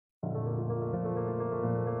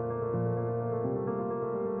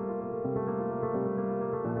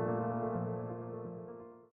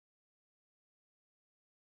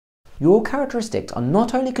your characteristics are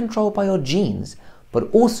not only controlled by your genes, but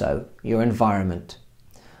also your environment.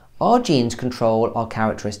 Our genes control our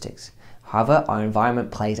characteristics. However, our environment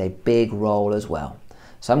plays a big role as well.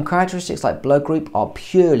 Some characteristics like blood group are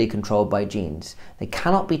purely controlled by genes. They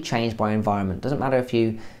cannot be changed by environment. Doesn't matter if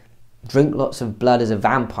you drink lots of blood as a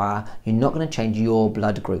vampire, you're not going to change your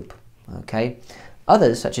blood group. Okay?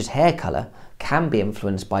 Others, such as hair colour, can be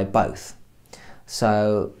influenced by both.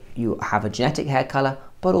 So you have a genetic hair colour,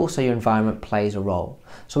 but also your environment plays a role.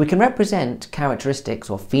 So we can represent characteristics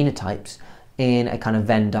or phenotypes in a kind of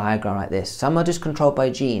Venn diagram like this. Some are just controlled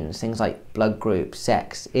by genes, things like blood group,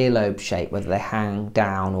 sex, earlobe shape, whether they hang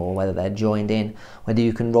down or whether they're joined in, whether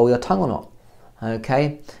you can roll your tongue or not.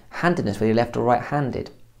 Okay? Handedness, whether you're left or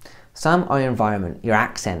right-handed. Some are your environment, your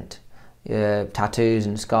accent, your tattoos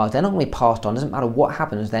and scars. They're not going to be passed on. Doesn't matter what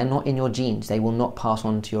happens, they're not in your genes. They will not pass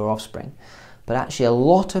on to your offspring. But actually a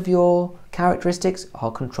lot of your characteristics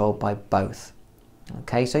are controlled by both.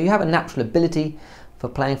 Okay, so you have a natural ability for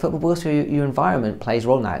playing football, but also your environment plays a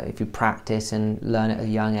role now if you practice and learn at a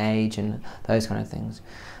young age and those kind of things.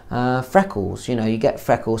 Freckles, you know, you get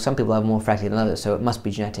freckles. Some people have more freckles than others, so it must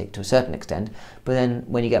be genetic to a certain extent. But then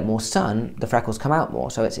when you get more sun, the freckles come out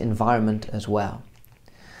more, so it's environment as well.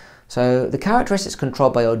 So the characteristics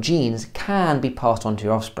controlled by your genes can be passed on to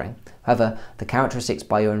your offspring. However, the characteristics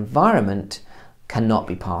by your environment cannot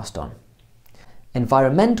be passed on.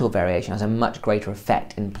 Environmental variation has a much greater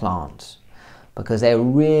effect in plants because they're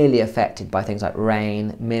really affected by things like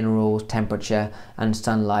rain, minerals, temperature and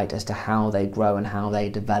sunlight as to how they grow and how they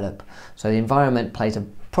develop. So the environment plays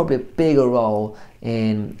probably a bigger role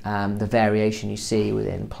in the variation you see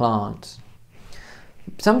within plants.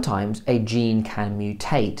 Sometimes a gene can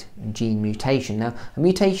mutate, gene mutation. Now, a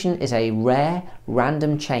mutation is a rare,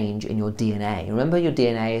 random change in your DNA. Remember, your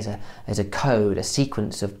DNA is a code, a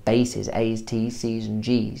sequence of bases, A's, T's, C's and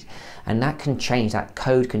G's. And that can change, that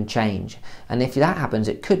code can change. And if that happens,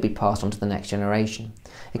 it could be passed on to the next generation.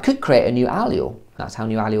 It could create a new allele. That's how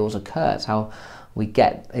new alleles occur. That's how we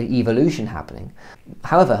get evolution happening.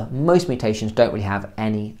 However, most mutations don't really have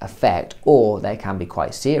any effect, or they can be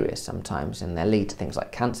quite serious sometimes and they lead to things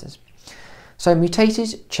like cancers. So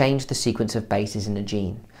mutations change the sequence of bases in a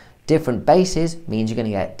gene. Different bases means you're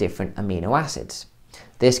going to get different amino acids.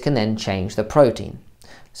 This can then change the protein.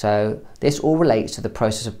 So this all relates to the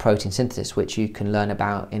process of protein synthesis, which you can learn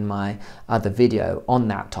about in my other video on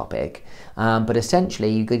that topic. But essentially,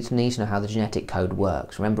 you need to know how the genetic code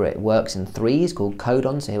works. Remember, it works in threes called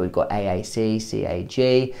codons. So here we've got AAC,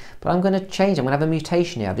 CAG. But I'm going to change. I'm going to have a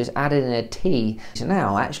mutation here. I've just added in a T. So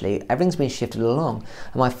now, actually, everything's been shifted along.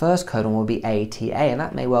 And my first codon will be ATA, and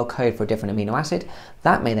that may well code for a different amino acid.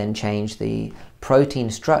 That may then change the protein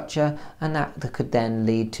structure, and that could then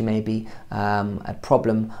lead to maybe a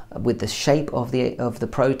problem with the shape of the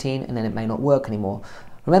protein, and then it may not work anymore.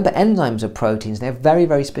 Remember, enzymes are proteins. They have very,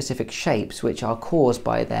 very specific shapes which are caused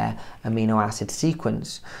by their amino acid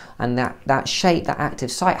sequence, and that shape, that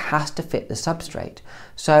active site, has to fit the substrate.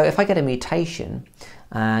 So if I get a mutation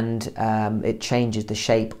and it changes the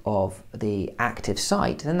shape of the active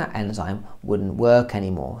site, then that enzyme wouldn't work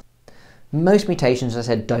anymore. Most mutations, as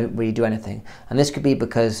I said, don't really do anything, and this could be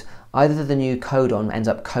because either the new codon ends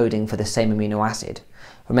up coding for the same amino acid.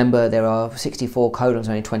 Remember, there are 64 codons,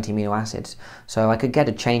 only 20 amino acids, so I could get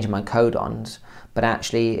a change in my codons, but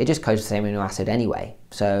actually it just codes the same amino acid anyway,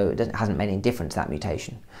 so it hasn't made any difference, that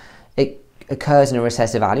mutation. It occurs in a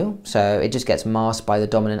recessive allele, so it just gets masked by the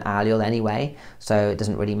dominant allele anyway, so it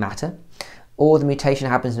doesn't really matter. Or the mutation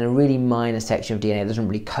happens in a really minor section of DNA that doesn't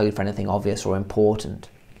really code for anything obvious or important.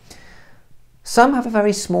 Some have a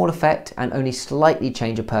very small effect and only slightly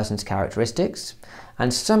change a person's characteristics,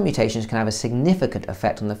 and some mutations can have a significant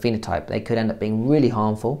effect on the phenotype. They could end up being really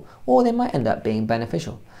harmful, or they might end up being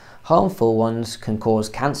beneficial. Harmful ones can cause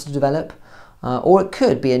cancer to develop, or it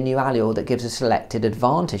could be a new allele that gives a selected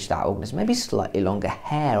advantage to that organism, maybe slightly longer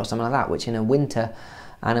hair or something like that, which in a winter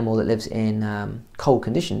animal that lives in cold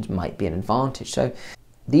conditions might be an advantage. So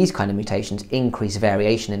these kind of mutations increase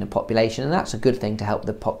variation in the population, and that's a good thing to help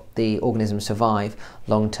the organism survive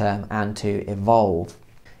long term and to evolve.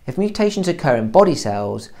 If mutations occur in body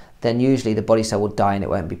cells, then usually the body cell will die and it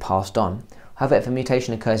won't be passed on. However, if a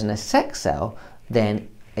mutation occurs in a sex cell, then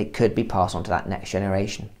it could be passed on to that next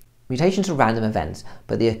generation. Mutations are random events,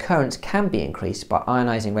 but the occurrence can be increased by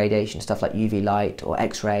ionizing radiation, stuff like UV light or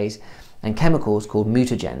X-rays, and chemicals called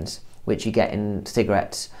mutagens, which you get in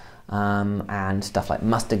cigarettes and stuff like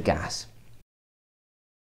mustard gas.